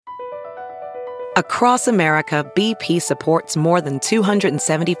Across America, BP supports more than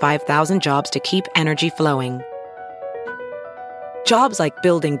 275,000 jobs to keep energy flowing. Jobs like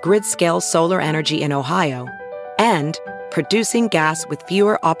building grid-scale solar energy in Ohio and producing gas with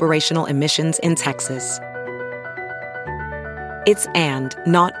fewer operational emissions in Texas. It's and,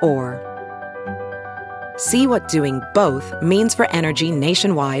 not or. See what doing both means for energy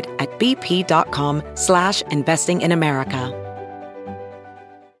nationwide at bp.com/investing in America.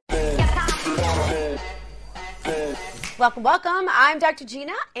 Welcome, welcome. I'm Dr.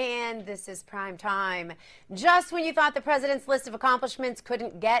 Gina, and this is Prime Time. Just when you thought the president's list of accomplishments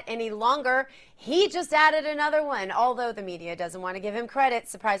couldn't get any longer, he just added another one, although the media doesn't want to give him credit.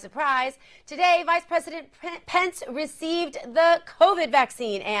 Surprise, surprise. Today, Vice President Pence received the COVID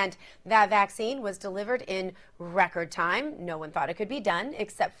vaccine, and that vaccine was delivered in record time. No one thought it could be done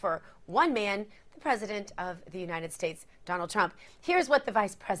except for one man, the President of the United States, Donald Trump. Here's what the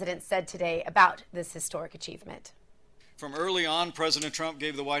Vice President said today about this historic achievement. From early on, President Trump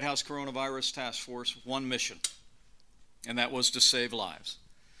gave the White House Coronavirus Task Force one mission, and that was to save lives.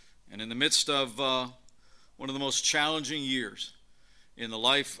 And in the midst of one of the most challenging years in the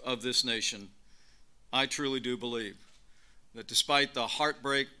life of this nation, I truly do believe that despite the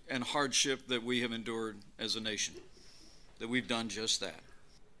heartbreak and hardship that we have endured as a nation, that we've done just that.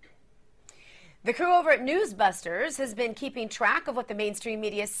 The crew over at Newsbusters has been keeping track of what the mainstream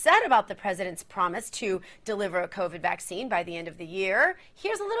media said about the president's promise to deliver a COVID vaccine by the end of the year.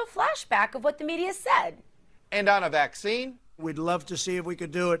 Here's a little flashback of what the media said. And on a vaccine, we'd love to see if we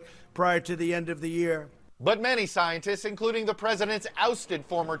could do it prior to the end of the year. But many scientists, including the president's ousted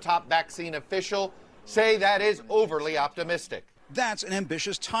former top vaccine official, say that is overly optimistic. That's an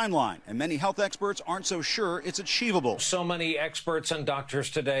ambitious timeline, and many health experts aren't so sure it's achievable. So many experts and doctors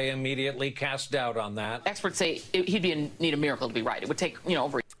today immediately cast doubt on that. Experts say he'd need a miracle to be right. It would take,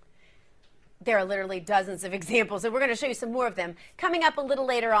 over. There are literally dozens of examples, and we're going to show you some more of them coming up a little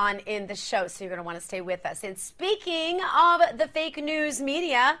later on in the show, so you're going to want to stay with us. And speaking of the fake news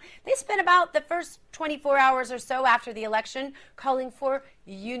media, they spent about the first 24 hours or so after the election calling for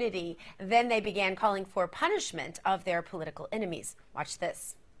unity. Then they began calling for punishment of their political enemies. Watch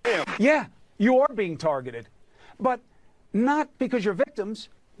this. Yeah, you are being targeted, but not because you're victims,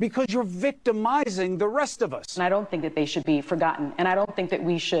 because you're victimizing the rest of us. And I don't think that they should be forgotten, and I don't think that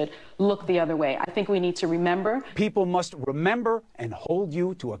we should look the other way. I think we need to remember. People must remember and hold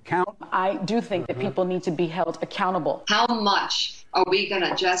you to account. I do think that people need to be held accountable. How much are we going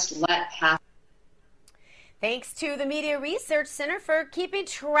to just let happen? Thanks to the Media Research Center for keeping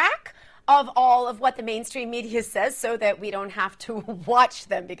track of all of what the mainstream media says so that we don't have to watch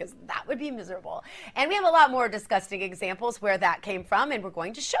them, because that would be miserable. And we have a lot more disgusting examples where that came from, and we're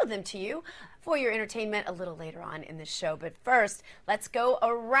going to show them to you for your entertainment a little later on in the show. But first, let's go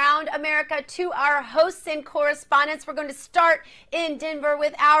around America to our hosts and correspondents. We're going to start in Denver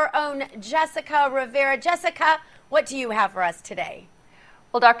with our own Jessica Rivera. Jessica, what do you have for us today?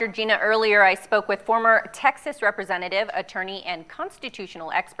 Well, Dr. Gina, earlier I spoke with former Texas representative, attorney, and constitutional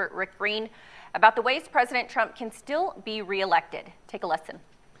expert Rick Green about the ways President Trump can still be reelected. Take a listen.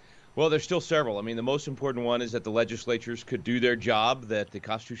 Well, there's still several. I mean, the most important one is that the legislatures could do their job, that the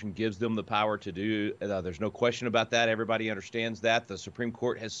Constitution gives them the power to do. There's no question about that. Everybody understands that. The Supreme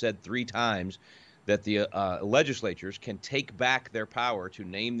Court has said 3 times that the legislatures can take back their power to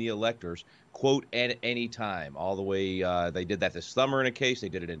name the electors, quote, at any time. All the way, they did that this summer in a case. They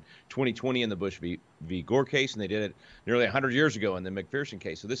did it in 2020 in the Bush v. Gore case, and they did it nearly 100 years ago in the McPherson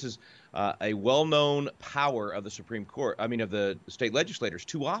case. So this is a well-known power of the Supreme Court, of the state legislators.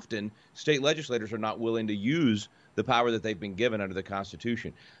 Too often, state legislators are not willing to use the power that they've been given under the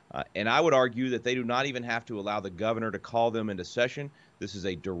Constitution. And I would argue that they do not even have to allow the governor to call them into session. This is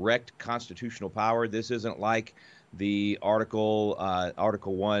a direct constitutional power. This isn't like the Article 1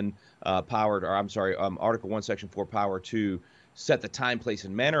 Article 1, Section 4 power to set the time, place,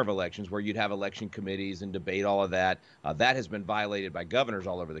 and manner of elections, where you'd have election committees and debate all of that. That has been violated by governors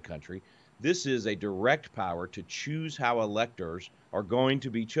all over the country. This is a direct power to choose how electors are going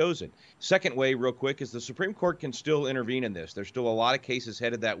to be chosen. Second way, real quick, is the Supreme Court can still intervene in this. There's still a lot of cases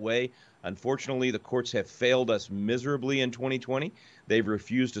headed that way. Unfortunately, the courts have failed us miserably in 2020. They've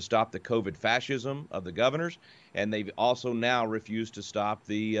refused to stop the COVID fascism of the governors, and they've also now refused to stop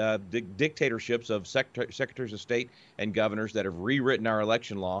the dictatorships of secretaries of state and governors that have rewritten our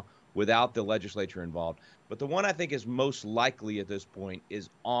election law without the legislature involved. But the one I think is most likely at this point is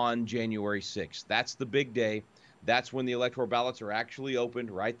on January 6th. That's the big day. That's when the electoral ballots are actually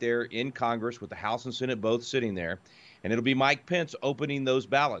opened right there in Congress, with the House and Senate both sitting there. And it'll be Mike Pence opening those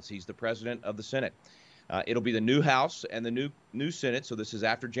ballots. He's the president of the Senate. It'll be the new House and the new Senate. So this is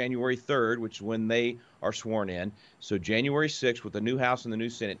after January 3rd, which is when they are sworn in. So January 6th with the new House and the new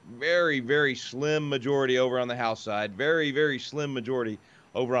Senate. Very, very slim majority over on the House side. Very, very slim majority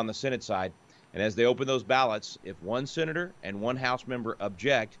over on the Senate side. And as they open those ballots, if one senator and one House member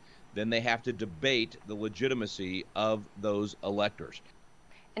object, then they have to debate the legitimacy of those electors.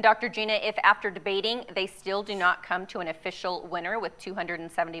 And Dr. Gina, if after debating they still do not come to an official winner with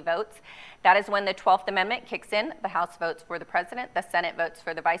 270 votes, that is when the 12th Amendment kicks in. The House votes for the president, the Senate votes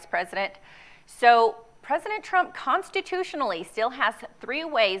for the vice president. So President Trump constitutionally still has 3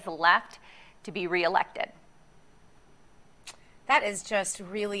 ways left to be reelected. That is just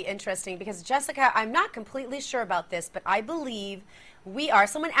really interesting because, Jessica, I'm not completely sure about this, but I believe we are.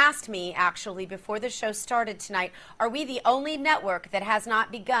 Someone asked me, actually, before the show started tonight, are we the only network that has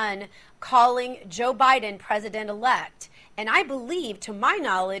not begun calling Joe Biden president-elect? And I believe, to my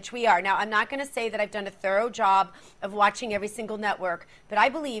knowledge, we are. Now, I'm not going to say that I've done a thorough job of watching every single network, but I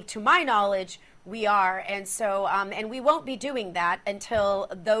believe, to my knowledge, we are. And so, and we won't be doing that until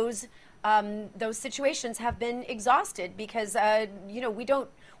those situations have been exhausted because, you know, we don't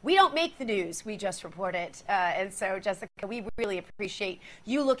make the news, we just report it. And so, Jessica, we really appreciate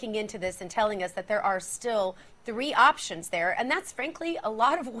you looking into this and telling us that there are still 3 options there. And that's, frankly, a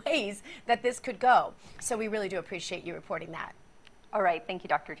lot of ways that this could go. So we really do appreciate you reporting that. All right. Thank you,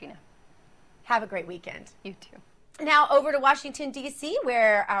 Dr. Gina. Have a great weekend. You too. Now over to Washington, D.C.,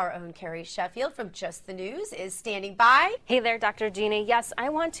 where our own Carrie Sheffield from Just the News is standing by. Hey there, Dr. Gina. Yes, I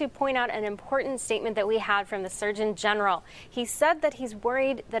want to point out an important statement that we had from the Surgeon General. He said that he's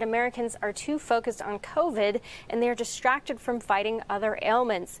worried that Americans are too focused on COVID and they're distracted from fighting other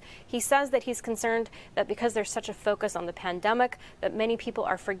ailments. He says that he's concerned that because there's such a focus on the pandemic, that many people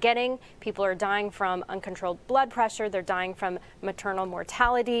are forgetting. People are dying from uncontrolled blood pressure. They're dying from maternal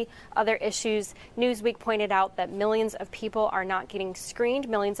mortality, other issues. Newsweek pointed out that millions of people are not getting screened.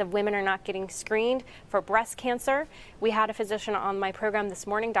 Millions of women are not getting screened for breast cancer. We had a physician on my program this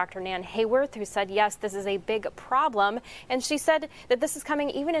morning, Dr. Nan Hayworth, who said, yes, this is a big problem. And she said that this is coming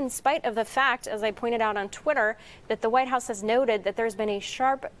even in spite of the fact, as I pointed out on Twitter, that the White House has noted that there's been a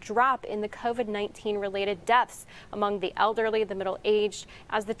sharp drop in the COVID-19 related deaths among the elderly, the middle-aged,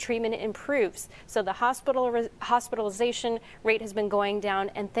 as the treatment improves. So the hospitalization rate has been going down,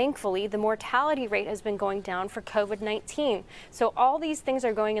 and thankfully the mortality rate has been going down for COVID-19. So all these things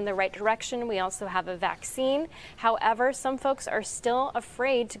are going in the right direction. We also have a vaccine. However, some folks are still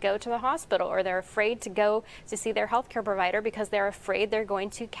afraid to go to the hospital, or they're afraid to go to see their healthcare provider because they're afraid they're going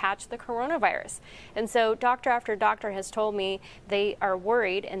to catch the coronavirus. And so doctor after doctor has told me they are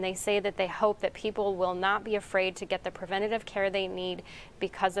worried, and they say that they hope that people will not be afraid to get the preventative care they need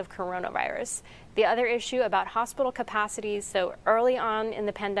because of coronavirus. The other issue about hospital capacities, so early on in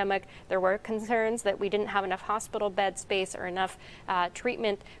the pandemic, there were concerns that we didn't have enough hospital bed space or enough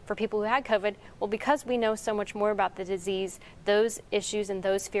treatment for people who had COVID. Well, because we know so much more about the disease, those issues and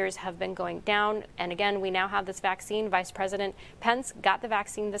those fears have been going down. And again, we now have this vaccine. Vice President Pence got the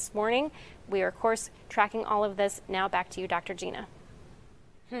vaccine this morning. We are, of course, tracking all of this. Now back to you, Dr. Gina.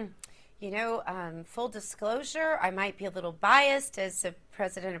 You know, full disclosure, I might be a little biased as a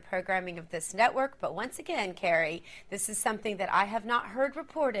president of programming of this network, but once again, Carrie, this is something that I have not heard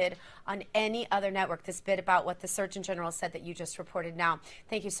reported on any other network, this bit about what the Surgeon General said that you just reported now.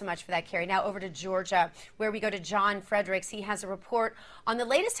 Thank you so much for that, Carrie. Now over to Georgia, where we go to John Fredericks. He has a report on the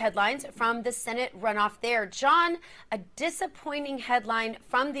latest headlines from the Senate runoff there. John, a disappointing headline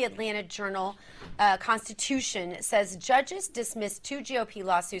from the Atlanta Journal Constitution says judges dismissed 2 GOP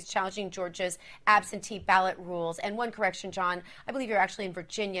lawsuits challenging Georgia's absentee ballot rules. And one correction, John, I believe you're actually in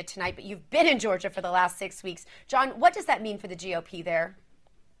Virginia tonight, but you've been in Georgia for the last 6 weeks. John, what does that mean for the GOP there?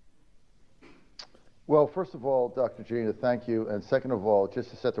 Well, first of all, Dr. Gina, thank you. And second of all,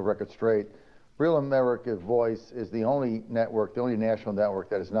 just to set the record straight, Real America Voice is the only network, the only national network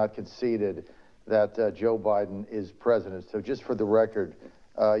that has not conceded that Joe Biden is president. So just for the record,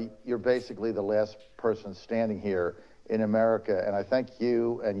 you're basically the last person standing here in America, and I thank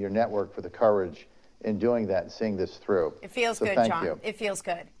you and your network for the courage in doing that and seeing this through. It feels good, thank John. you. It feels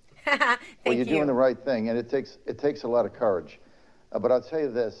good. Well, you're doing the right thing, and it takes a lot of courage. But I'll tell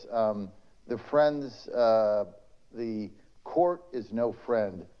you this: the court is no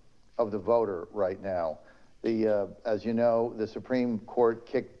friend of the voter right now. As you know, the Supreme Court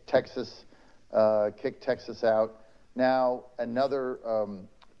kicked Texas out. Now another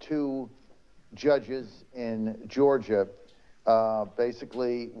 2 judges in Georgia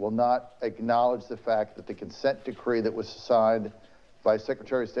basically will not acknowledge the fact that the consent decree that was signed by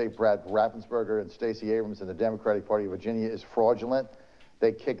Secretary of State Brad Raffensperger and Stacey Abrams in the Democratic Party of Virginia is fraudulent.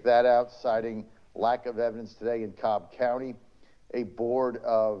 They kicked that out, citing lack of evidence today in Cobb County. A board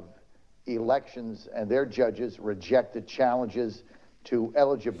of elections and their judges rejected challenges to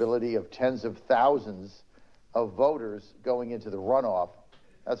eligibility of tens of thousands of voters going into the runoff.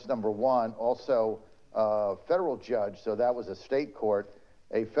 That's number one. Also, federal judge, so that was a state court,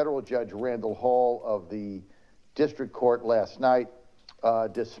 a federal judge, Randall Hall of the district court last night,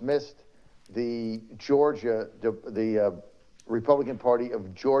 dismissed the Republican Party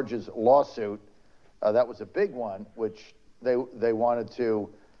of Georgia's lawsuit. That was a big one, which they wanted to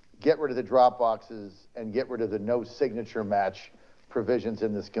get rid of the drop boxes and get rid of the no signature match provisions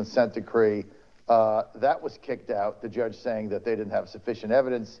in this consent decree. That was kicked out, the judge saying that they didn't have sufficient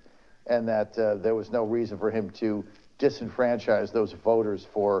evidence and that there was no reason for him to disenfranchise those voters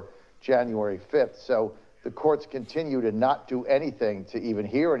for January 5th. So the courts continue to not do anything to even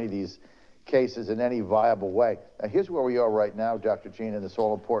hear any of these cases in any viable way. Now, here's where we are right now, Dr. Gina, in this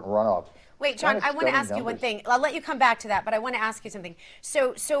all-important runoff. Wait, John, I want to ask you one thing. I'll let you come back to that, but I want to ask you something.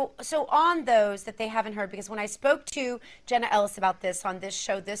 So on those that they haven't heard, because when I spoke to Jenna Ellis about this on this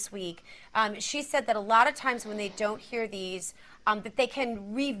show this week, she said that a lot of times when they don't hear these, that they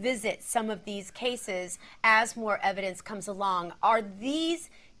can revisit some of these cases as more evidence comes along. Are these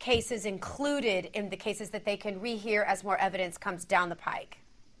cases included in the cases that they can rehear as more evidence comes down the pike?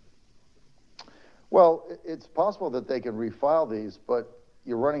 Well, it's possible that they can refile these, but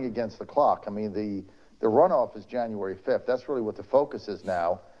you're running against the clock. I mean, the runoff is January 5th. That's really what the focus is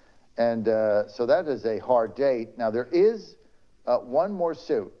now. And so that is a hard date. Now, there is one more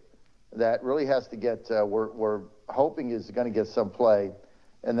suit that really has to get, we're hoping is going to get some play,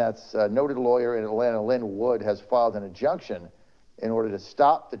 and that's noted lawyer in Atlanta, Lynn Wood, has filed an injunction in order to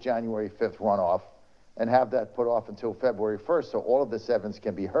stop the January 5th runoff and have that put off until February 1st so all of this evidence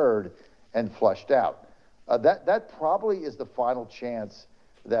can be heard and flushed out. That probably is the final chance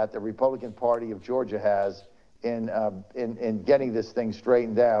that the Republican Party of Georgia has in getting this thing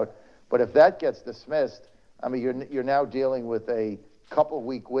straightened out. But if that gets dismissed, I mean, you're now dealing with a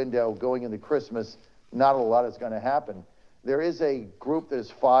couple-week window going into Christmas. Not a lot is going to happen. There is a group that has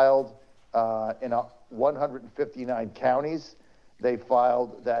filed in 159 counties. They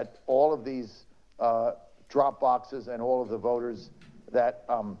filed that all of these drop boxes and all of the voters that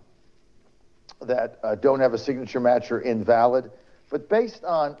don't have a signature match are invalid. But based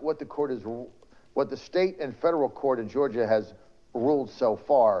on what the court is, what the state and federal court in Georgia has ruled so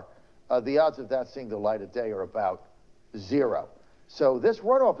far, the odds of that seeing the light of day are about 0. So this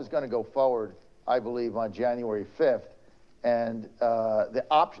runoff is going to go forward, I believe, on January 5th, and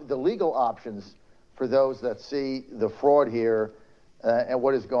the legal options for those that see the fraud here and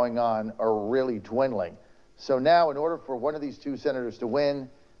what is going on are really dwindling. So now, in order for one of these two senators to win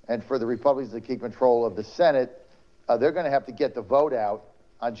and for the Republicans to keep control of the Senate, they're going to have to get the vote out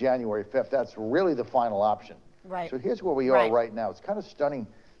on January 5th. That's really the final option. Right. So here's where we are right now. It's kind of stunning.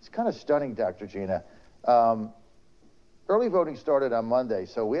 It's kind of stunning, Dr. Gina. Early voting started on Monday,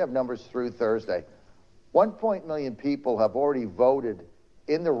 so we have numbers through Thursday. 1.1 million people have already voted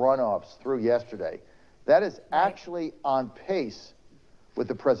in the runoffs through yesterday. That is actually on pace with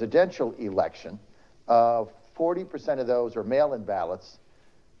the presidential election. 40% of those are mail-in ballots.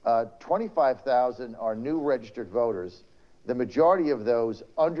 25,000 are new registered voters. The majority of those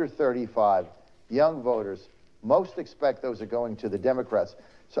under 35, young voters, most expect those are going to the Democrats.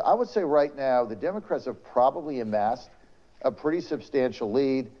 So I would say right now the Democrats have probably amassed a pretty substantial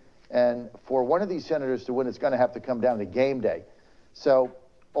lead. And for one of these senators to win, it's going to have to come down to game day. So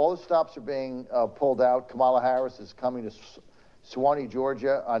all the stops are being pulled out. Kamala Harris is coming to Suwanee,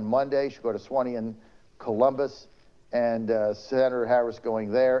 Georgia on Monday. She'll go to Suwanee and Columbus, and Senator Harris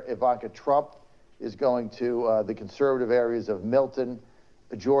going there. Ivanka Trump is going to the conservative areas of Milton,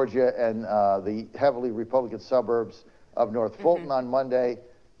 Georgia, and the heavily Republican suburbs of North Fulton on Monday.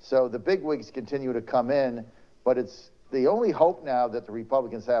 So the bigwigs continue to come in, but it's the only hope now that the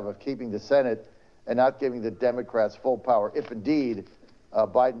Republicans have of keeping the Senate and not giving the Democrats full power, if indeed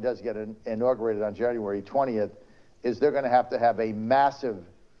Biden does get inaugurated on January 20th, is they're going to have a massive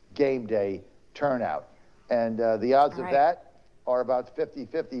game day turnout. And the odds of that are about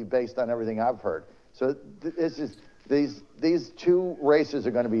 50-50 based on everything I've heard. So these two races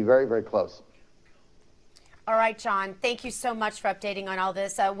are going to be very, very close. All right, John, thank you so much for updating on all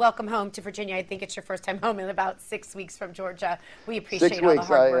this. Welcome home to Virginia. I think it's your first time home in about 6 weeks from Georgia. We appreciate all the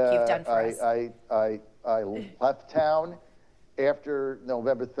hard work you've done for us. I left town after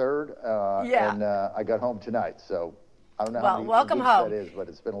November 3rd, and I got home tonight. So I don't know how many welcome weeks home. that is, but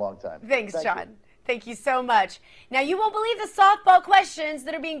it's been a long time. Thanks, John. Thank you so much. Now, you won't believe the softball questions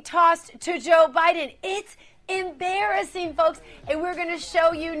that are being tossed to Joe Biden. It's Embarrassing, folks. And we're going to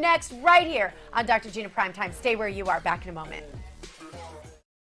show you next right here on Dr. Gina Primetime. Stay where you are. Back in a moment.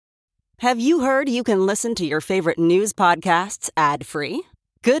 Have you heard you can listen to your favorite news podcasts ad-free?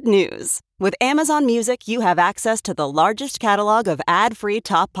 Good news. With Amazon Music, you have access to the largest catalog of ad-free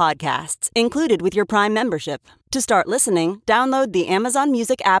top podcasts included with your Prime membership. To start listening, download the Amazon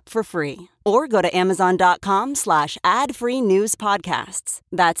Music app for free or go to amazon.com/ad-free news podcasts.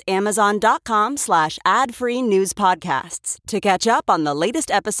 That's amazon.com/ad-free news podcasts to catch up on the latest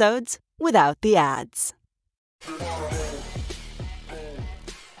episodes without the ads.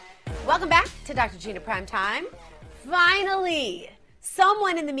 Welcome back to Dr. Gina Primetime. Finally,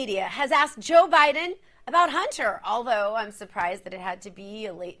 someone in the media has asked Joe Biden about Hunter, although I'm surprised that it had to be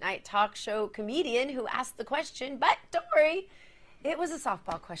a late-night talk show comedian who asked the question. But don't worry, it was a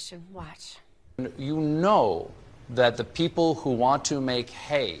softball question. Watch. You know that the people who want to make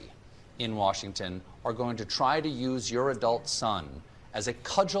hay in Washington are going to try to use your adult son as a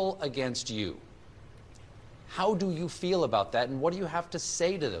cudgel against you. How do you feel about that, and what do you have to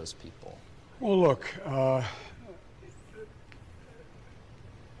say to those people? Well, look,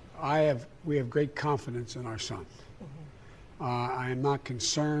 we have great confidence in our son. I am not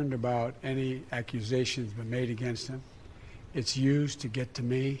concerned about any accusations been made against him. It's used to get to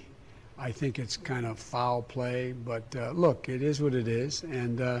me. I think it's kind of foul play, but look, it is what it is,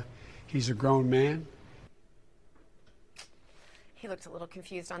 and he's a grown man. He looked a little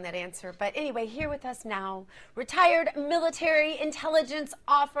confused on that answer. But anyway, here with us now, retired military intelligence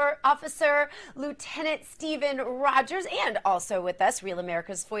officer, Lieutenant Stephen Rogers, and also with us, Real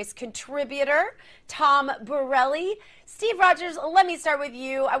America's Voice contributor, Tom Borelli. Steve Rogers, let me start with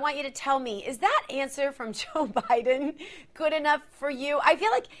you. I want you to tell me, is that answer from Joe Biden good enough for you? I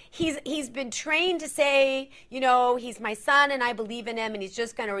feel like he's been trained to say, you know, he's my son and I believe in him, and he's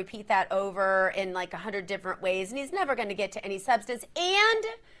just going to repeat that over in like 100 different ways, and he's never going to get to any substance. And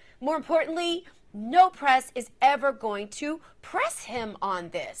more importantly, no press is ever going to press him on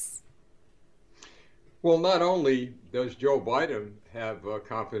this. Well, not only does Joe Biden have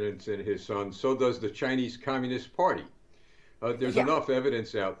confidence in his son, so does the Chinese Communist Party. There's enough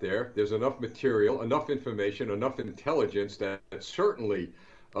evidence out there, there's enough material, enough information, enough intelligence that certainly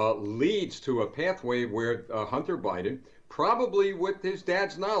leads to a pathway where Hunter Biden, probably with his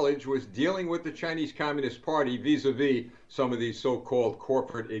dad's knowledge, was dealing with the Chinese Communist Party vis-a-vis some of these so-called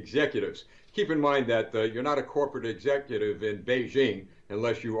corporate executives. Keep in mind that you're not a corporate executive in Beijing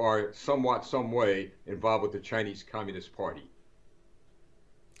unless you are somewhat, some way involved with the Chinese Communist Party.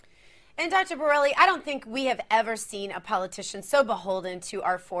 And Dr. Borelli, I don't think we have ever seen a politician so beholden to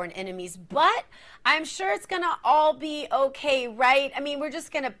our foreign enemies, but I'm sure it's going to all be okay, right? I mean, we're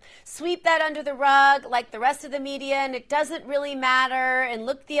just going to sweep that under the rug like the rest of the media, and it doesn't really matter, and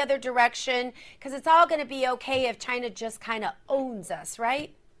look the other direction, because it's all going to be okay if China just kind of owns us,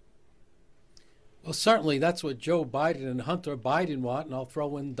 right? Well, certainly that's what Joe Biden and Hunter Biden want, and I'll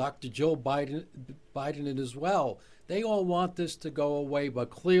throw in Dr. Joe Biden in as well. They all want this to go away, but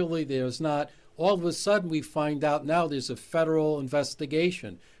clearly there's not. All of a sudden we find out now there's a federal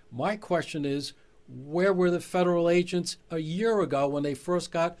investigation. My question is, where were the federal agents a year ago when they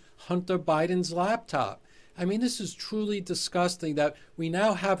first got Hunter Biden's laptop? I mean, this is truly disgusting that we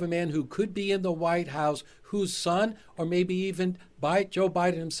now have a man who could be in the White House, whose son, or maybe even Joe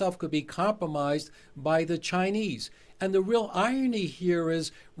Biden himself, could be compromised by the Chinese. And the real irony here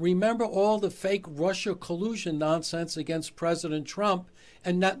is, remember all the fake Russia collusion nonsense against President Trump,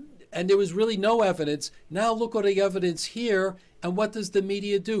 and there was really no evidence. Now look at the evidence here, and what does the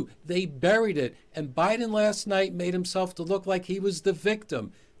media do? They buried it. And Biden last night made himself to look like he was the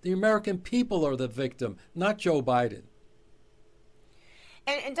victim. The American people are the victim, not Joe Biden.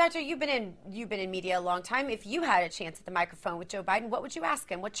 And Doctor, you've been in media a long time. If you had a chance at the microphone with Joe Biden, what would you ask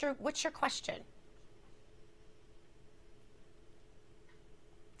him? What's your question?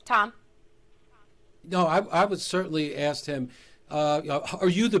 Tom? No, I would certainly ask him, are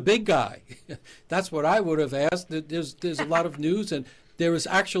you the big guy? That's what I would have asked. There's a lot of news, and there is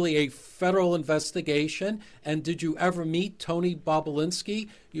actually a federal investigation. And did you ever meet Tony Bobulinski,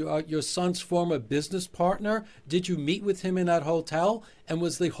 your son's former business partner? Did you meet with him in that hotel? And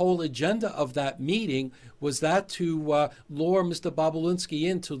was the whole agenda of that meeting, was that to lure Mr. Bobulinski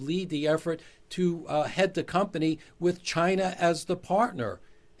in to lead the effort to head the company with China as the partner?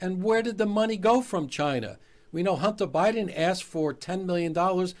 And where did the money go from China? We know Hunter Biden asked for $10 million.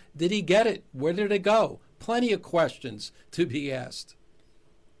 Did he get it? Where did it go? Plenty of questions to be asked.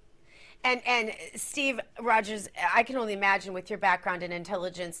 And Steve Rogers, I can only imagine with your background in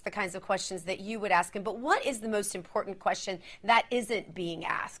intelligence, the kinds of questions that you would ask him. But what is the most important question that isn't being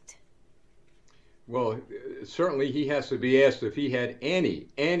asked? Well, certainly he has to be asked if he had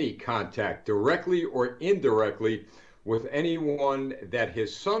any contact, directly or indirectly, with anyone that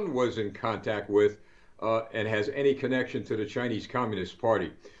his son was in contact with and has any connection to the Chinese Communist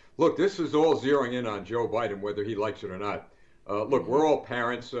Party. Look, this is all zeroing in on Joe Biden, whether he likes it or not. Look, we're all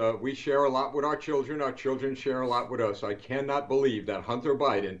parents. We share a lot with our children. Our children share a lot with us. I cannot believe that Hunter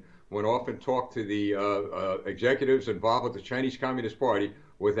Biden went off and talked to the executives involved with the Chinese Communist Party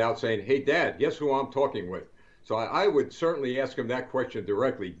without saying, hey, Dad, guess who I'm talking with? So I would certainly ask him that question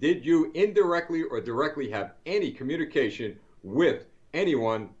directly. Did you indirectly or directly have any communication with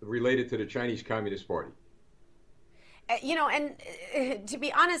anyone related to the Chinese Communist Party? You know, and to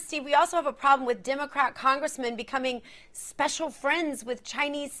be honest, Steve, we also have a problem with Democrat congressmen becoming special friends with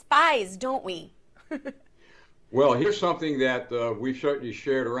Chinese spies, don't we? Well, here's something that we've certainly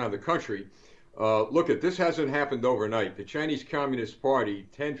shared around the country. Look, this hasn't happened overnight. The Chinese Communist Party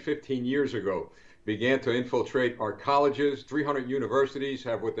 10, 15 years ago began to infiltrate our colleges. 300 universities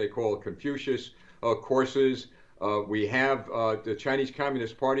have what they call Confucius courses. We have the Chinese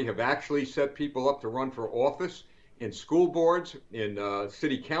Communist Party have actually set people up to run for office in school boards, in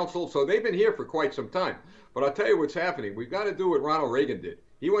city council. So they've been here for quite some time. But I'll tell you what's happening. We've got to do what Ronald Reagan did.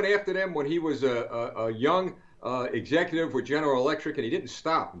 He went after them when he was a young executive with General Electric, and he didn't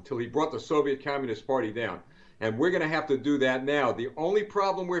stop until he brought the Soviet Communist Party down. And we're going to have to do that now. The only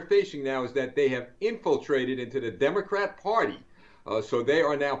problem we're facing now is that they have infiltrated into the Democrat Party. So they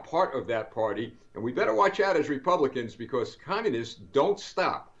are now part of that party. And we better watch out as Republicans, because communists don't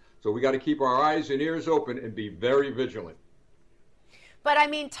stop. So we got to keep our eyes and ears open and be very vigilant. But I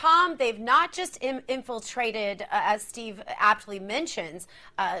mean, Tom, they've not just infiltrated, as Steve aptly mentions,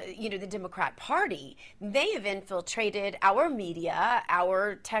 the Democrat Party. They have infiltrated our media,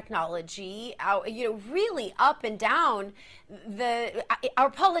 our technology, really up and down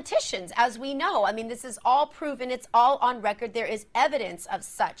our politicians, as we know. I mean, this is all proven. It's all on record. There is evidence of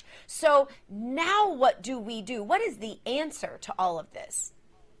such. So now what do we do? What is the answer to all of this?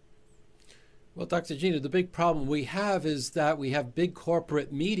 Well, Dr. Gina, the big problem we have is that we have big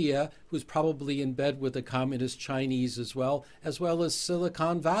corporate media who's probably in bed with the communist Chinese as well as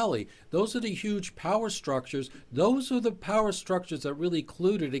Silicon Valley. Those are the huge power structures. Those are the power structures that really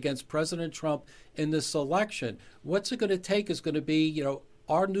colluded against President Trump in this election. What's it going to take is going to be,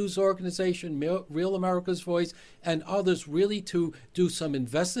 our news organization, Real America's Voice, and others really to do some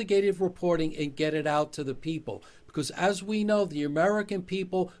investigative reporting and get it out to the people. Because as we know, the American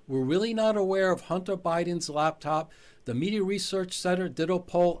people were really not aware of Hunter Biden's laptop. The Media Research Center did a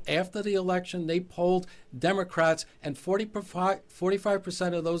poll after the election. They polled Democrats, and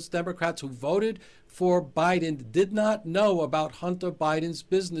 45% of those Democrats who voted for Biden did not know about Hunter Biden's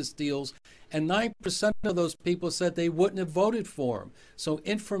business deals, and 9% of those people said they wouldn't have voted for him. So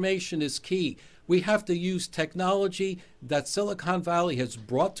information is key. We have to use technology that Silicon Valley has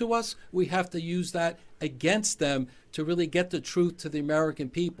brought to us. We have to use that against them to really get the truth to the American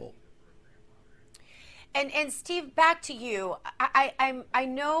people. And Steve, back to you. I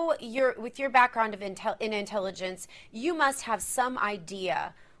know with your background in intelligence, you must have some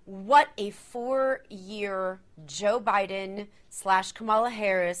idea what a 4-year Joe Biden / Kamala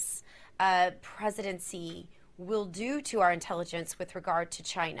Harris presidency will do to our intelligence with regard to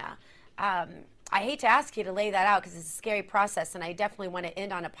China. I hate to ask you to lay that out because it's a scary process, and I definitely want to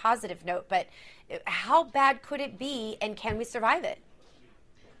end on a positive note, but how bad could it be, and can we survive it?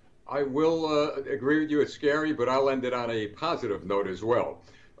 I will agree with you, it's scary, but I'll end it on a positive note as well.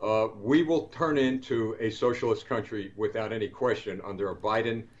 We will turn into a socialist country without any question under a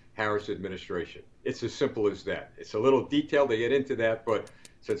Biden-Harris administration. It's as simple as that. It's a little detailed to get into that, but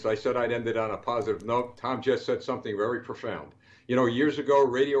since I said I'd end it on a positive note, Tom just said something very profound. Years ago,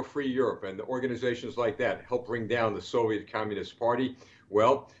 Radio Free Europe and organizations like that helped bring down the Soviet Communist Party.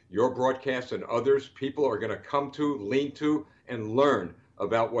 Well, your broadcast and others, people are going to come to, lean to, and learn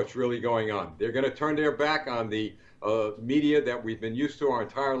about what's really going on. They're going to turn their back on the media that we've been used to our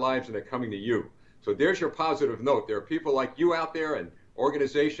entire lives, and they're coming to you. So there's your positive note. There are people like you out there and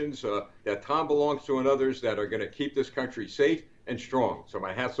organizations that Tom belongs to and others that are going to keep this country safe and strong. So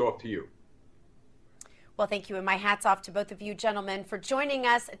my hat's off to you. Well, thank you, and my hat's off to both of you gentlemen for joining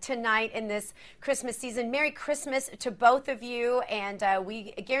us tonight in this Christmas season. Merry Christmas to both of you, and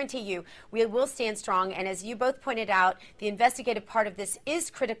we guarantee you we will stand strong. And as you both pointed out, the investigative part of this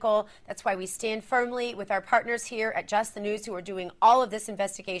is critical. That's why we stand firmly with our partners here at Just the News, who are doing all of this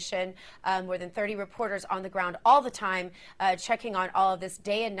investigation. More than 30 reporters on the ground all the time, checking on all of this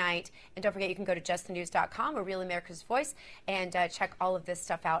day and night. And don't forget, you can go to justthenews.com or Real America's Voice and check all of this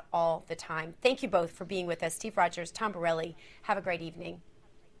stuff out all the time. Thank you both for being with us. Steve Rogers, Tom Borelli. Have a great evening.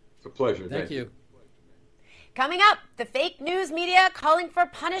 It's a pleasure. Thank you. Coming up, the fake news media calling for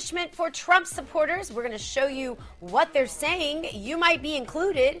punishment for Trump supporters. We're going to show you what they're saying. You might be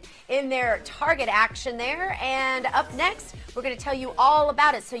included in their target action there. And up next, we're going to tell you all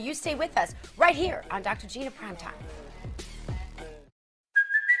about it. So you stay with us right here on Dr. Gina Primetime.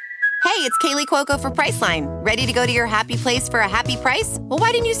 Hey, it's Kaylee Cuoco for Priceline. Ready to go to your happy place for a happy price? Well,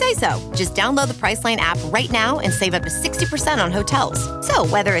 why didn't you say so? Just download the Priceline app right now and save up to 60% on hotels. So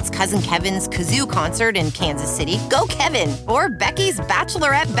whether it's Cousin Kevin's Kazoo Concert in Kansas City, go Kevin, or Becky's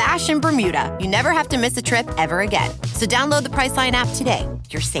Bachelorette Bash in Bermuda, you never have to miss a trip ever again. So download the Priceline app today.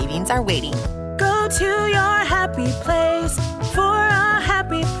 Your savings are waiting. Go to your happy place for a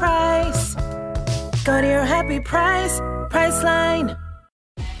happy price. Go to your happy price, Priceline.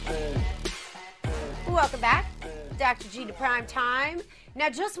 Welcome back, Dr. Gina Primetime. Now,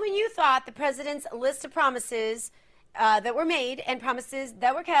 just when you thought the president's list of promises that were made and promises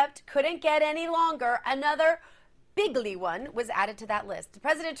that were kept couldn't get any longer, another bigly one was added to that list.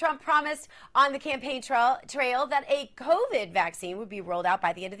 President Trump promised on the campaign trail that a COVID vaccine would be rolled out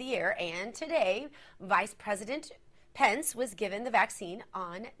by the end of the year, and today, Vice President Pence was given the vaccine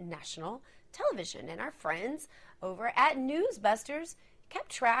on national television, and our friends over at Newsbusters kept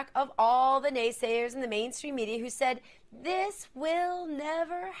track of all the naysayers in the mainstream media who said this will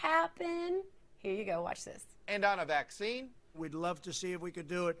never happen. Here you go, watch this. And on a vaccine, we'd love to see if we could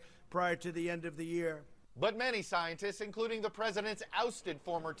do it prior to the end of the year. But many scientists, including the president's ousted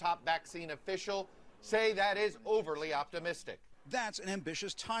former top vaccine official, say that is overly optimistic. That's an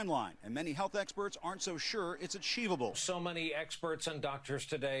ambitious timeline, and many health experts aren't so sure it's achievable. So many experts and doctors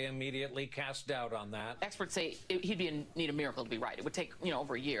today immediately cast doubt on that. Experts say he'd need a miracle to be right. It would take,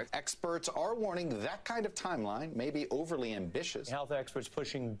 over a year. Experts are warning that kind of timeline may be overly ambitious. Health experts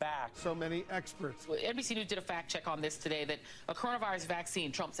pushing back. So many experts. Well, NBC News did a fact check on this today that a coronavirus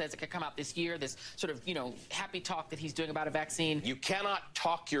vaccine, Trump says it could come out this year. This sort of, happy talk that he's doing about a vaccine. You cannot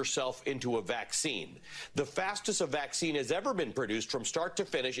talk yourself into a vaccine. The fastest a vaccine has ever been produced from start to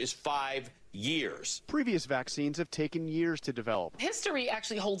finish is 5 years. Previous vaccines have taken years to develop. History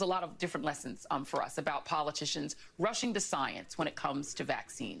actually holds a lot of different lessons for us about politicians rushing to science when it comes to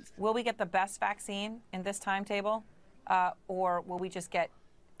vaccines. Will we get the best vaccine in this timetable, or will we just get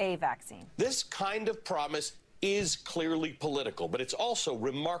a vaccine? This kind of promise is clearly political, but it's also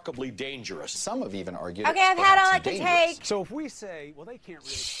remarkably dangerous. Some have even argued Okay, I've had all I can take. So if we say, well, they can't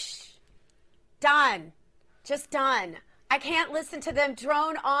really... Done. Just done. I can't listen to them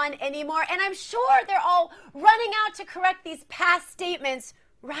drone on anymore, and I'm sure they're all running out to correct these past statements,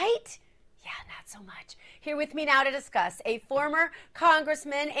 right? Yeah, not so much. Here with me now to discuss a former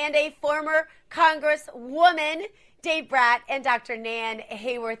congressman and a former congresswoman, Dave Bratt and Dr. Nan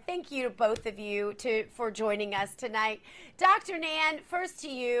Hayworth. Thank you to both of you for joining us tonight. Dr. Nan, first to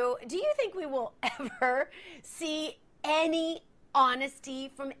you, do you think we will ever see any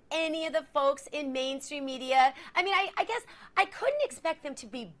honesty from any of the folks in mainstream media? I mean, I guess I couldn't expect them to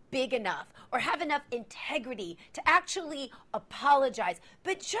be big enough or have enough integrity to actually apologize,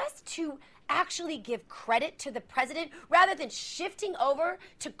 but just to actually give credit to the president rather than shifting over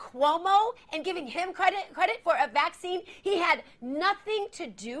to Cuomo and giving him credit for a vaccine he had nothing to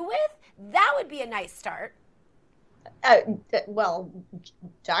do with. That would be a nice start. Well,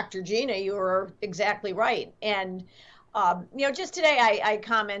 Dr. Gina, you are exactly right. And just today I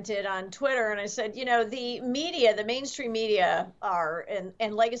commented on Twitter and I said, the media, the mainstream media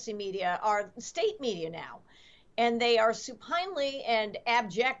and legacy media are state media now. And they are supinely and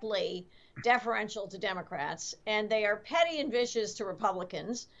abjectly deferential to Democrats. And they are petty and vicious to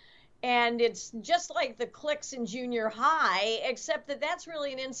Republicans. And it's just like the cliques in junior high, except that that's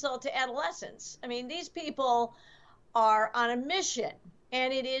really an insult to adolescents. I mean, these people are on a mission,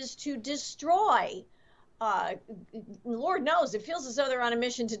 and it is to destroy Lord knows, it feels as though they're on a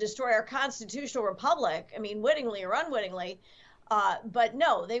mission to destroy our constitutional republic. I mean, wittingly or unwittingly. But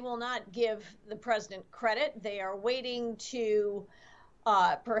no, they will not give the president credit. They are waiting to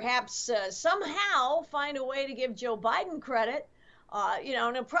perhaps somehow find a way to give Joe Biden credit. And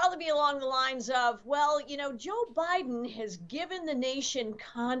it'll probably be along the lines of, well, Joe Biden has given the nation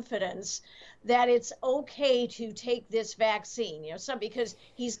confidence that it's okay to take this vaccine, because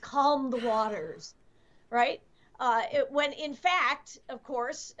he's calmed the waters. Right? When in fact, of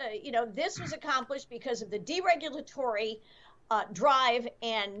course, this was accomplished because of the deregulatory drive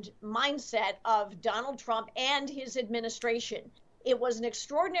and mindset of Donald Trump and his administration. It was an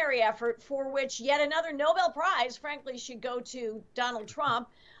extraordinary effort for which yet another Nobel Prize, frankly, should go to Donald Trump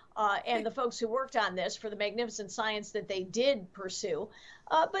and the folks who worked on this for the magnificent science that they did pursue.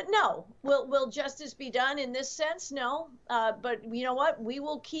 But no, will justice be done in this sense? No. But you know what? We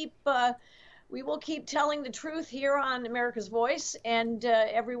will keep we will keep telling the truth here on America's Voice and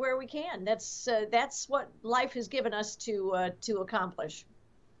everywhere we can. That's what life has given us to accomplish.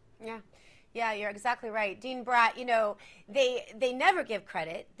 Yeah, you're exactly right. Dean Bratt, you know, they never give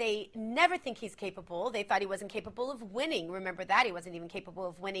credit. They never think he's capable. They thought he wasn't capable of winning. Remember that? He wasn't even capable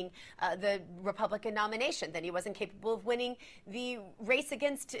of winning the Republican nomination. Then he wasn't capable of winning the race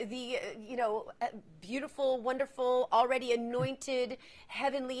against the, beautiful, wonderful, already anointed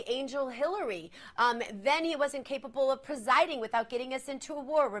heavenly angel Hillary. Then he wasn't capable of presiding without getting us into a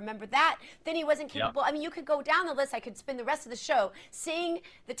war. Remember that? Then he wasn't capable. I mean, you could go down the list. I could spend the rest of the show saying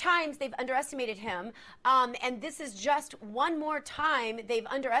the times they've underestimated him. And this is just one more time they've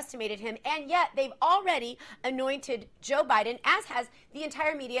underestimated him. And yet they've already anointed Joe Biden, as has the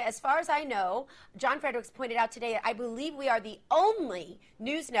entire media. As far as I know, John Fredericks pointed out today, I believe we are the only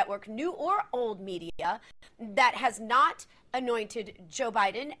news network, new or old media, that has not anointed Joe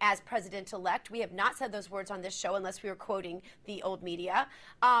Biden as president-elect. We have not said those words on this show unless we were quoting the old media.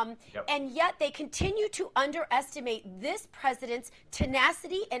 And yet they continue to underestimate this president's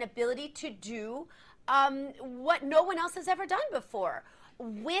tenacity and ability to do what no one else has ever done before.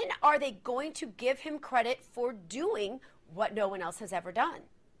 When are they going to give him credit for doing what no one else has ever done?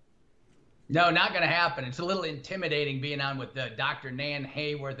 No, not going to happen. It's a little intimidating being on with Dr. Nan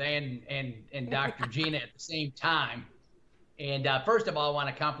Hayworth and Dr. Gina at the same time. And first of all, I want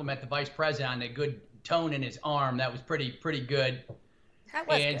to compliment the vice president on the good tone in his arm. That was pretty good. That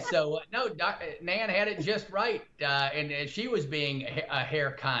was and good. So, no, Nan had it just right. And she was being a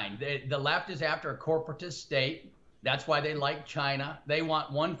hair kind. The left is after a corporatist state. That's why they like China. They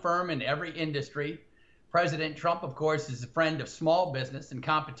want one firm in every industry. President Trump, of course, is a friend of small business and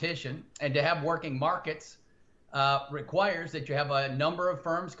competition. And to have working markets requires that you have a number of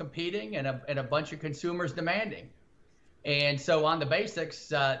firms competing and a bunch of consumers demanding. And so on the basics,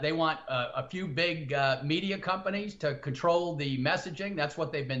 they want a few big media companies to control the messaging. That's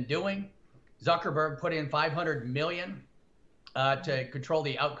what they've been doing. Zuckerberg put in $500 million to control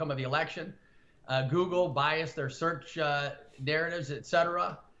the outcome of the election. Google biased their search narratives, et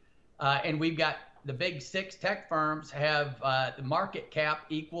cetera. And we've got the big 6 tech firms have the market cap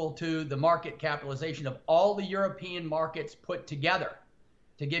equal to the market capitalization of all the European markets put together,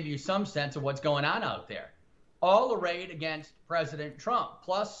 to give you some sense of what's going on out there. All arrayed against President Trump,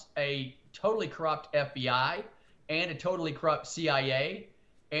 plus a totally corrupt FBI and a totally corrupt CIA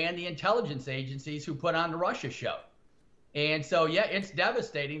and the intelligence agencies who put on the Russia show. And so, yeah, it's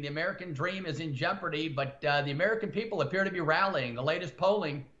devastating. The American dream is in jeopardy, but the American people appear to be rallying. The latest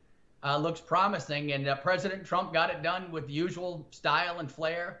polling looks promising, and President Trump got it done with the usual style and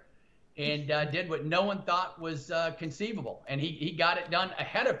flair and did what no one thought was conceivable. And he got it done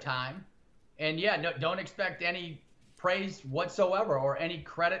ahead of time. And yeah, no, don't expect any praise whatsoever or any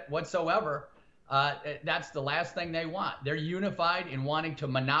credit whatsoever. That's the last thing they want. They're unified in wanting to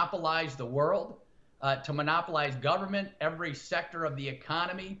monopolize the world, to monopolize government, every sector of the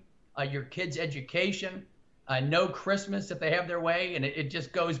economy, your kids' education, no Christmas if they have their way. And it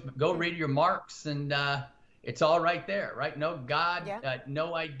just goes, go read your Marx and it's all right there, right? No God,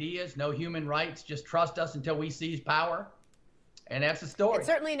 no ideas, no human rights. Just trust us until we seize power. And that's the story. And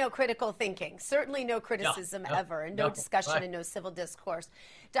certainly no critical thinking, certainly no criticism ever, and no discussion and no civil discourse.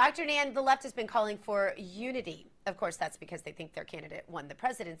 Dr. Nan, the left has been calling for unity. Of course, that's because they think their candidate won the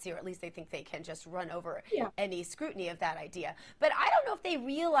presidency, or at least they think they can just run over any scrutiny of that idea. But I don't know if they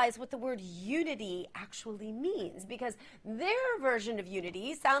realize what the word unity actually means, because their version of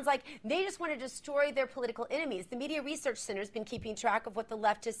unity sounds like they just want to destroy their political enemies. The Media Research Center has been keeping track of what the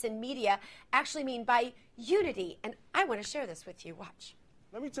leftists in media actually mean by unity, and I want to share this with you. Watch.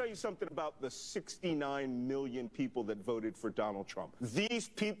 Let me tell you something about the 69 million people that voted for Donald Trump. These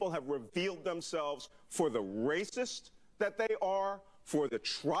people have revealed themselves for the racist that they are, for the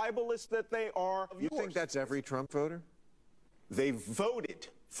tribalist that they are. You think that's every Trump voter? They voted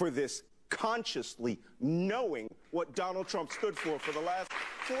for this consciously, knowing what Donald Trump stood for the last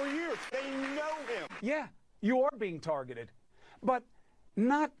 4 years. They know him. Yeah, you are being targeted, but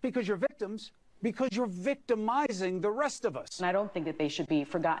not because you're victims, because you're victimizing the rest of us. And I don't think that they should be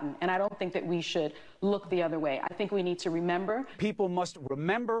forgotten. And I don't think that we should look the other way. I think we need to remember. People must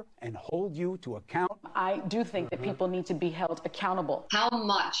remember and hold you to account. I do think that people need to be held accountable. How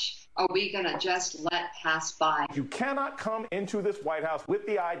much are we going to just let pass by? You cannot come into this White House with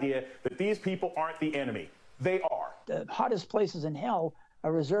the idea that these people aren't the enemy. They are. The hottest places in hell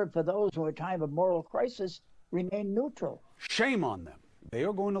are reserved for those who, at a time of moral crisis, remain neutral. Shame on them. They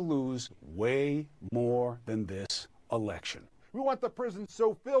are going to lose way more than this election. We want the prison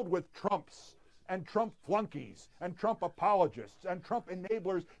so filled with Trumps and Trump flunkies and Trump apologists and Trump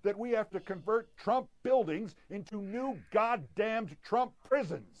enablers that we have to convert Trump buildings into new goddamned Trump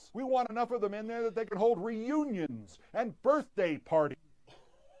prisons. We want enough of them in there that they can hold reunions and birthday parties.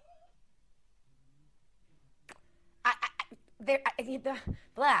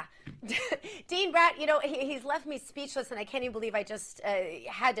 Blah. Dean Brat, you know, he's left me speechless, and I can't even believe I just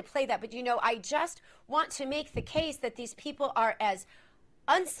had to play that. But, you know, I just want to make the case that these people are as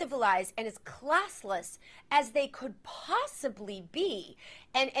uncivilized and as classless as they could possibly be.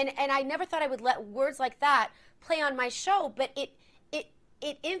 And I never thought I would let words like that play on my show, but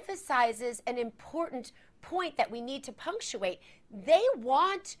it emphasizes an important point that we need to punctuate. They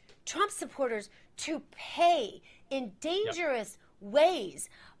want Trump supporters to pay in dangerous ways.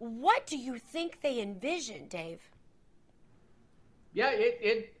 What do you think they envision, Dave? Yeah,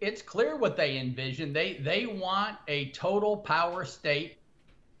 it's clear what they envision. They want a total power state.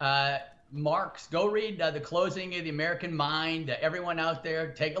 Marx, go read The Closing of the American Mind. Everyone out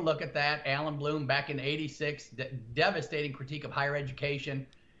there, take a look at that. Alan Bloom back in '86, devastating critique of higher education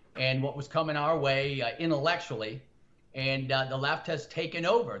and what was coming our way intellectually. And the left has taken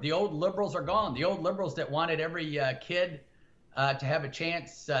over. The old liberals are gone. The old liberals that wanted every kid to have a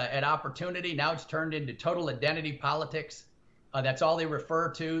chance at opportunity, now it's turned into total identity politics. That's all they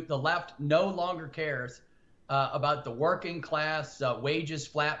refer to. The left no longer cares about the working class, wages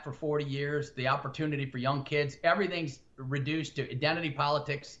flat for 40 years, the opportunity for young kids. Everything's reduced to identity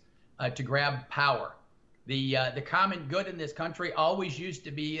politics to grab power. The common good in this country always used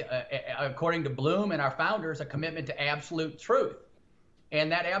to be, according to Bloom and our founders, a commitment to absolute truth.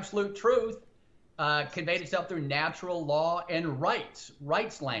 And that absolute truth conveyed itself through natural law and rights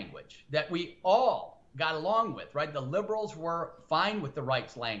language that we all got along with, right? The liberals were fine with the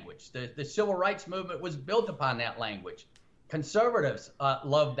rights language. The civil rights movement was built upon that language. Conservatives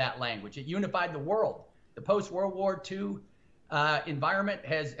loved that language. It unified the world. The post-World War II environment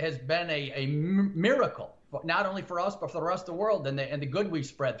has been a miracle, not only for us, but for the rest of the world and the good we've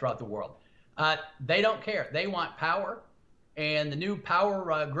spread throughout the world. They don't care. They want power, and the new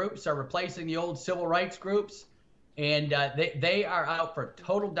power groups are replacing the old civil rights groups, and they are out for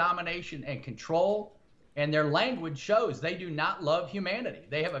total domination and control, and their language shows they do not love humanity.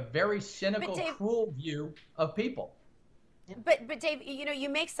 They have a very cynical, cruel view of people. But Dave, you know, you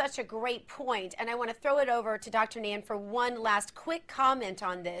make such a great point, and I want to throw it over to Dr. Nan for one last quick comment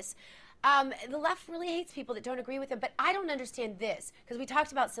on this. The left really hates people that don't agree with them, but I don't understand this, because we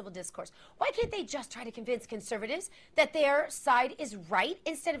talked about civil discourse. Why can't they just try to convince conservatives that their side is right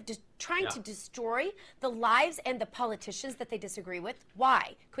instead of trying to destroy the lives and the politicians that they disagree with?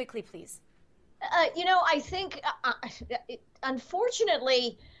 Why? Quickly, please. You know, I think,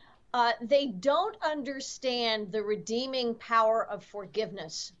 unfortunately, they don't understand the redeeming power of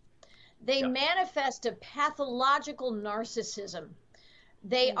forgiveness. They manifest a pathological narcissism.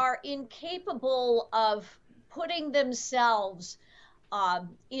 They are incapable of putting themselves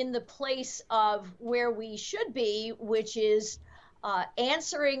in the place of where we should be, which is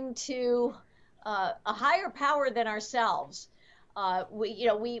answering to a higher power than ourselves.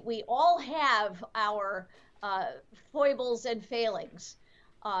 We all have our foibles and failings.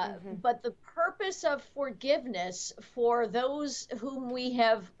 But the purpose of forgiveness for those whom we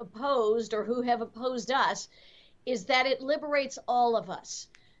have opposed or who have opposed us is that it liberates all of us,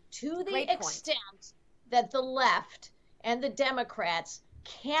 to the extent that the left and the Democrats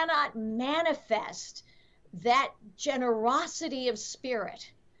cannot manifest that generosity of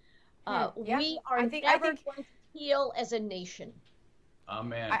spirit. We are never going to heal as a nation.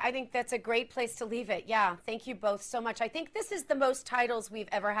 Amen. I think that's a great place to leave it. Yeah, thank you both so much. I think this is the most titles we've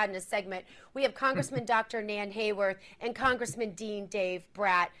ever had in a segment. We have Congressman Dr. Nan Hayworth and Congressman Dean Dave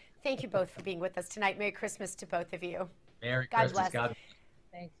Brat. Thank you both for being with us tonight. Merry Christmas to both of you. Merry God Christmas. bless.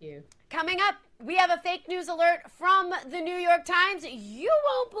 Thank you. Coming up, we have a fake news alert from the New York Times. You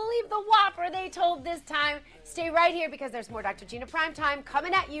won't believe the whopper they told this time. Stay right here because there's more Dr. Gina Primetime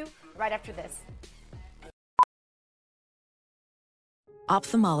coming at you right after this.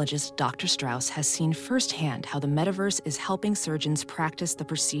 Ophthalmologist Dr. Strauss has seen firsthand how the metaverse is helping surgeons practice the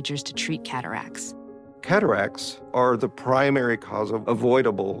procedures to treat cataracts. Cataracts are the primary cause of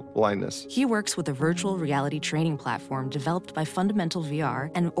avoidable blindness. He works with a virtual reality training platform developed by Fundamental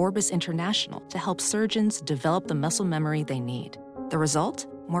VR and Orbis International to help surgeons develop the muscle memory they need. The result?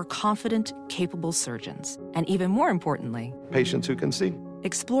 More confident, capable surgeons. And even more importantly, patients who can see.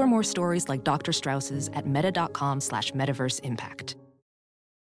 Explore more stories like Dr. Strauss's at meta.com/metaverseimpact.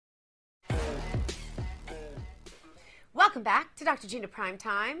 Welcome back to Dr. Gina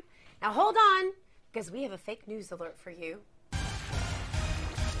Primetime. Now hold on, because we have a fake news alert for you.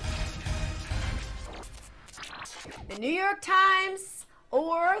 The New York Times,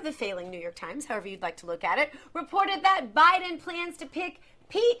 or the failing New York Times, however you'd like to look at it, reported that Biden plans to pick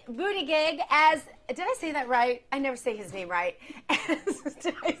Pete Buttigieg as, did I say that right? I never say his name right.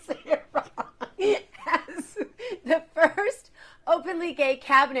 Did I say it wrong? As the first openly gay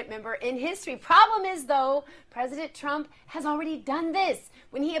cabinet member in history. Problem is, though, President Trump has already done this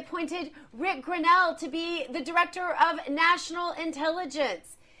when he appointed Rick Grenell to be the director of national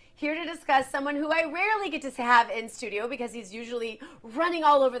intelligence. Here to discuss someone who I rarely get to have in studio because he's usually running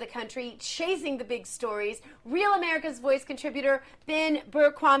all over the country, chasing the big stories. Real America's Voice contributor, Ben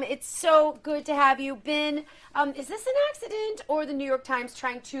Bergquam. It's so good to have you. Ben, is this an accident or the New York Times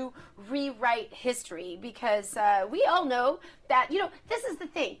trying to rewrite history? Because we all know that, this is the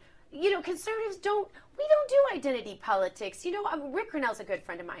thing. Conservatives don't do identity politics. Rick Grenell's a good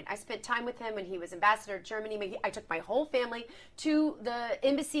friend of mine. I spent time with him when he was ambassador to Germany. I took my whole family to the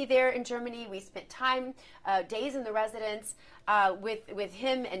embassy there in Germany. We spent time, days in the residence with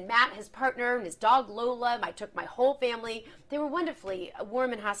him and Matt, his partner, and his dog Lola. I took my whole family. They were wonderfully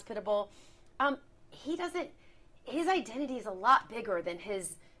warm and hospitable. His identity is a lot bigger than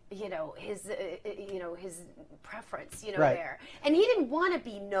his preference, right. there. And he didn't want to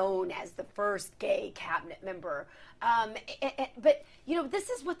be known as the first gay cabinet member. But this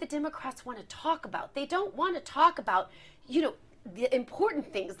is what the Democrats want to talk about. They don't want to talk about, the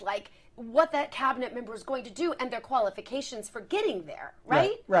important things like what that cabinet member is going to do and their qualifications for getting there,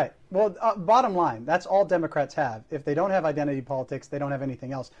 right? Right. Well, bottom line, that's all Democrats have. If they don't have identity politics, they don't have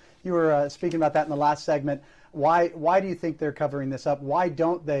anything else. You were speaking about that in the last segment. Why do you think they're covering this up? Why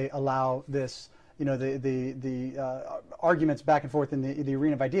don't they allow this, the arguments back and forth in the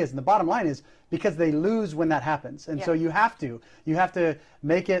arena of ideas? And the bottom line is because they lose when that happens. And so you have to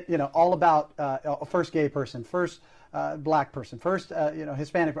make it, all about first gay person, first black person, first,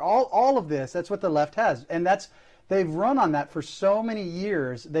 Hispanic, all of this. That's what the left has. And they've run on that for so many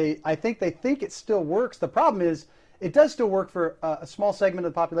years. I think they think it still works. The problem is, it does still work for a small segment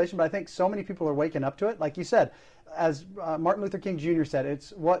of the population, but I think so many people are waking up to it. Like you said, as Martin Luther King Jr. said,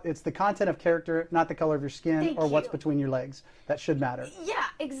 it's the content of character, not the color of your skin what's between your legs that should matter. Yeah,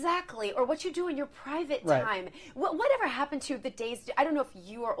 exactly. Or what you do in your private time. Whatever happened to the days? I don't know if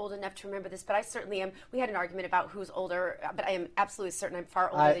you are old enough to remember this, but I certainly am. We had an argument about who's older, but I am absolutely certain I'm far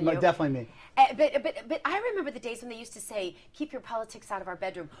older than you. Definitely me. But I remember the days when they used to say, "Keep your politics out of our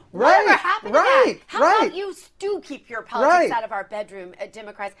bedroom." Right. Whatever happened to that? How about you do keep your politics out of our bedroom,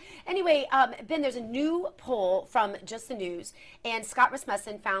 Democrats? Anyway, Ben, there's a new poll from Just the News, and Scott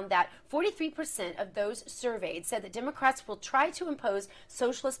Rasmussen found that 43% of those surveyed said that Democrats will try to impose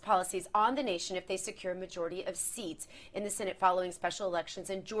socialist policies on the nation if they secure a majority of seats in the Senate following special elections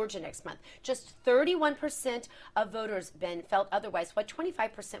in Georgia next month. Just 31% of voters, Ben, felt otherwise, while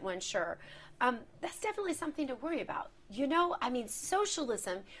 25% were unsure. That's definitely something to worry about.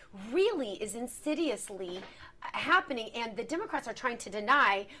 Socialism really is insidiously happening, and the Democrats are trying to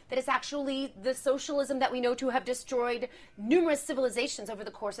deny that it's actually the socialism that we know to have destroyed numerous civilizations over the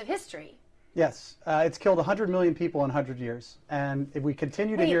course of history. Yes, it's killed 100 million people in 100 years, and if we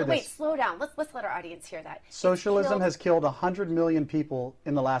continue to hear this... Wait, slow down. Let's let our audience hear that. Socialism has killed 100 million people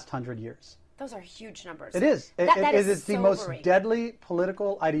in the last 100 years. Those are huge numbers. It is. That is the most deadly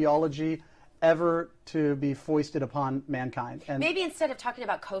political ideology ever to be foisted upon mankind. And maybe instead of talking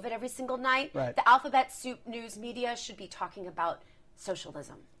about COVID every single night, the alphabet soup news media should be talking about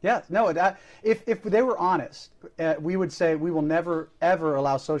socialism. Yeah, no, if they were honest, we would say we will never, ever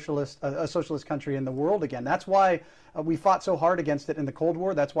allow a socialist country in the world again. That's why we fought so hard against it in the Cold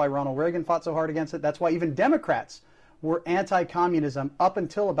War. That's why Ronald Reagan fought so hard against it. That's why even Democrats were anti-communism up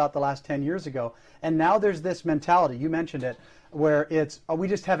until about the last 10 years ago. And now there's this mentality, you mentioned it, where it's, we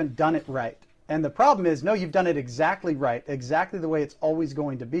just haven't done it right. And the problem is, no, you've done it exactly right, exactly the way it's always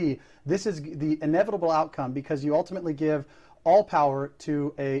going to be. This is the inevitable outcome because you ultimately give all power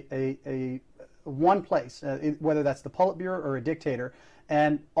to a one place, whether that's the Politburo or a dictator.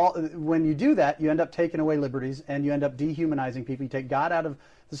 And when you do that, you end up taking away liberties and you end up dehumanizing people. You take God out of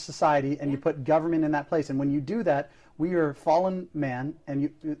the society and you put government in that place. And when you do that, we are fallen man,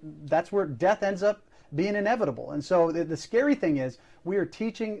 and that's where death ends up being inevitable. And so the scary thing is we are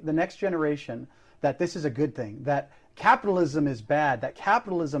teaching the next generation that this is a good thing, that capitalism is bad, that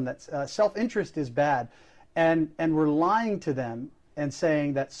capitalism, that self-interest is bad. And we're lying to them and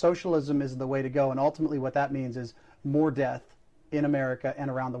saying that socialism is the way to go. And ultimately what that means is more death in America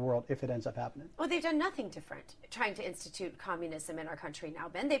and around the world if it ends up happening. Well, they've done nothing different trying to institute communism in our country now,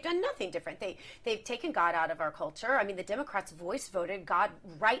 Ben. They've done nothing different. They've taken God out of our culture. I mean, the Democrats voted God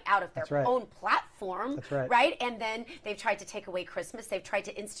right out of their own platform. form. That's right. Right? And then they've tried to take away Christmas. They've tried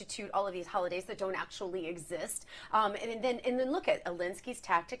to institute all of these holidays that don't actually exist. And then look at Alinsky's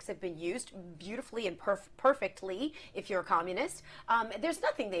tactics have been used beautifully and perfectly if you're a communist. There's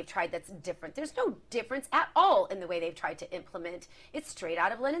nothing they've tried that's different. There's no difference at all in the way they've tried to implement. It's straight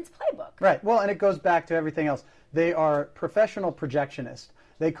out of Lenin's playbook. Right. Well, and it goes back to everything else. They are professional projectionists.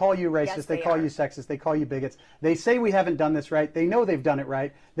 They call you racist. Yes, they call you sexist. They call you bigots. They say we haven't done this right. They know they've done it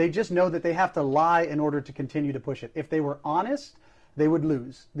right. They just know that they have to lie in order to continue to push it. If they were honest, they would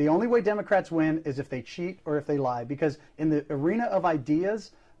lose. The only way Democrats win is if they cheat or if they lie. Because in the arena of ideas,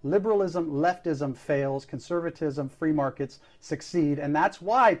 liberalism, leftism fails, conservatism, free markets succeed, and that's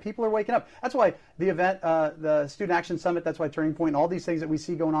why people are waking up. That's why the event, the Student Action Summit, that's why Turning Point, all these things that we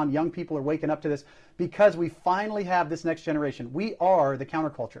see going on, young people are waking up to this because we finally have this next generation. We are the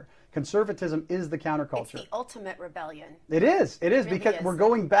counterculture. Conservatism is the counterculture. It's the ultimate rebellion. It is. It is, really because is. We're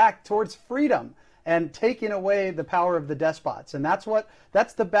going back towards freedom and taking away the power of the despots. And that's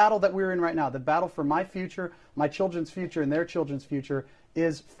the battle that we're in right now. The battle for my future, my children's future, and their children's future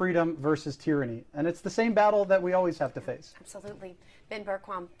is freedom versus tyranny. And it's the same battle that we always have to face. Absolutely. Ben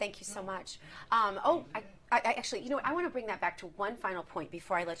Bergquam, thank you so much. I actually, you know what, I want to bring that back to one final point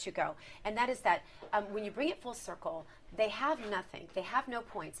before I let you go. And that is that when you bring it full circle, they have nothing. They have no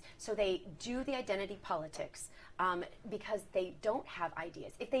points. So they do the identity politics because they don't have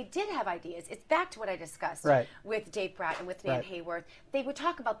ideas. If they did have ideas, it's back to what I discussed with Dave Bratt and with Nan Hayworth. They would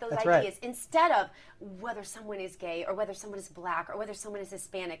talk about those ideas instead of whether someone is gay or whether someone is black or whether someone is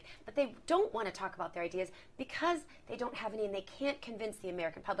Hispanic. But they don't want to talk about their ideas because they don't have any and they can't convince the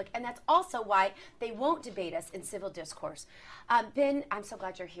American public. And that's also why they won't debate us in civil discourse. Ben, I'm so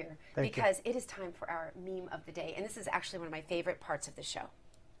glad you're here because it is time for our meme of the day. And this is actually one of my favorite parts of the show.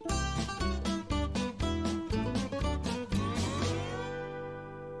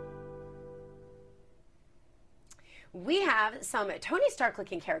 We have some Tony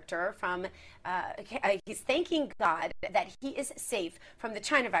Stark-looking character from, he's thanking God that he is safe from the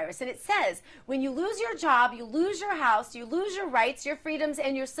China virus. And it says, when you lose your job, you lose your house, you lose your rights, your freedoms,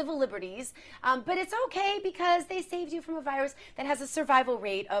 and your civil liberties. But it's okay because they saved you from a virus that has a survival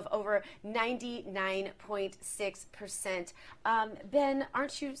rate of over 99.6%. Ben,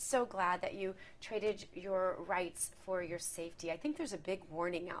 aren't you so glad that you traded your rights for your safety? I think there's a big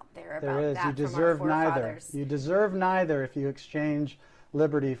warning out there about that from our forefathers. You deserve neither if you exchange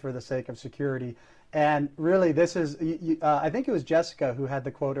liberty for the sake of security. And really, this is, I think it was Jessica who had the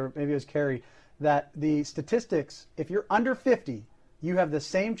quote, or maybe it was Carrie, that the statistics, if you're under 50, you have the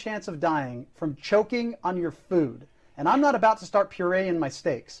same chance of dying from choking on your food. And I'm not about to start pureeing my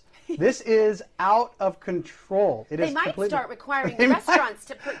steaks. This is out of control. They might start requiring restaurants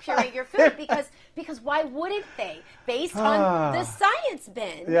to puree your food because why wouldn't they? Based on the science,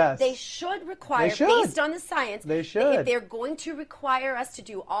 Ben. Yes. They should require, based on the science. They should. If they're going to require us to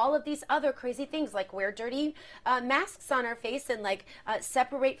do all of these other crazy things like wear dirty masks on our face and like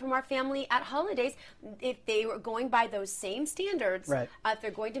separate from our family at holidays, if they were going by those same standards, if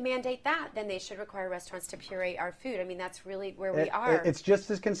they're going to mandate that, then they should require restaurants to puree our food. I mean, that's really where we are. It's just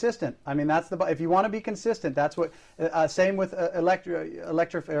as consistent. I mean, that's if you want to be consistent, that's what. Same with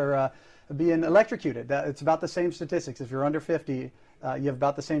being electrocuted. It's about the same statistics. If you're under 50, you have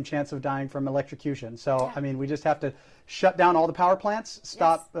about the same chance of dying from electrocution. So, I mean, we just have to shut down all the power plants,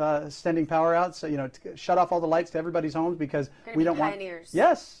 stop sending power out. So, shut off all the lights to everybody's homes because we don't want.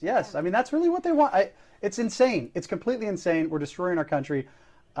 Yes. I mean, that's really what they want. It's insane. It's completely insane. We're destroying our country,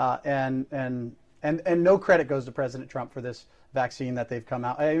 and no credit goes to President Trump for this vaccine that they've come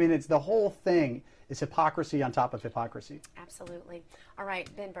out. I mean, it's the whole thing is hypocrisy on top of hypocrisy. Absolutely. All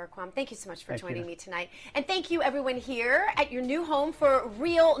right, Ben Bergquam, thank you so much for joining me tonight. And thank you, everyone, here at your new home for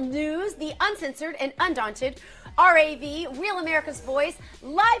Real News, the uncensored and undaunted RAV, Real America's Voice,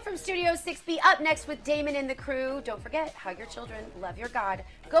 live from Studio 6B. Up next with Damon and the crew. Don't forget, hug your children, love your God,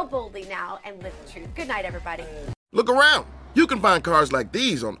 go boldly now, and live the truth. Good night, everybody. Look around. You can find cars like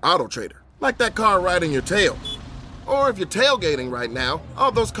these on AutoTrader, like that car right in your tail. Or if you're tailgating right now,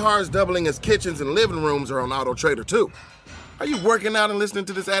 all those cars doubling as kitchens and living rooms are on AutoTrader too. Are you working out and listening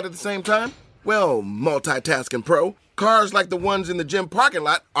to this ad at the same time? Well, multitasking pro, cars like the ones in the gym parking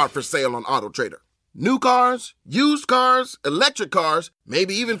lot are for sale on AutoTrader. New cars, used cars, electric cars,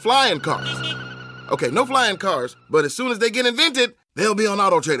 maybe even flying cars. Okay, no flying cars, but as soon as they get invented, they'll be on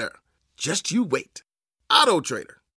AutoTrader. Just you wait. AutoTrader.